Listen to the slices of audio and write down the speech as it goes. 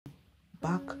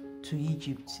back to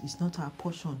Egypt. It's not our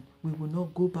portion. We will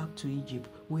not go back to Egypt.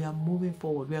 We are moving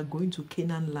forward. We are going to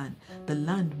Canaan land, the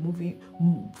land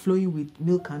flowing with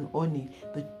milk and honey.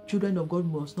 The children of God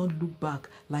must not look back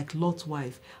like Lot's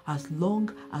wife. As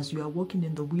long as you are walking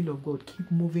in the will of God,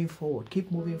 keep moving forward.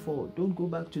 Keep moving forward. Don't go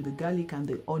back to the garlic and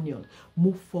the onion.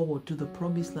 Move forward to the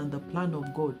promised land, the plan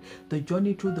of God. The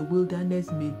journey through the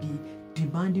wilderness may be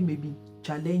demanding, may be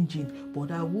challenging,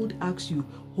 but I would ask you,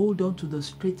 hold on to the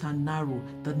straight and narrow,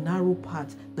 the narrow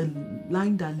path, the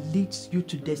line that leads you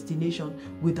to destination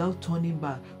without turning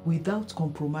back, without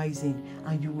compromising,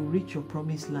 and you will reach your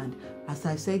promised land. As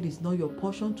I said, it's not your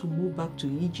portion to move back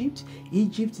to Egypt.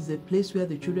 Egypt is a place where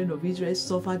the children of Israel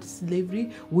suffered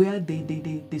slavery, where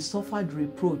they suffered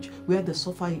reproach, where they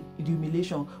suffered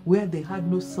humiliation, where they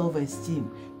had no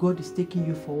self-esteem. God is taking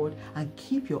you forward, and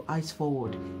keep your eyes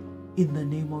forward in the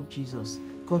name of Jesus.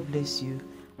 God bless you,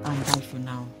 and bye for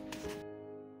now.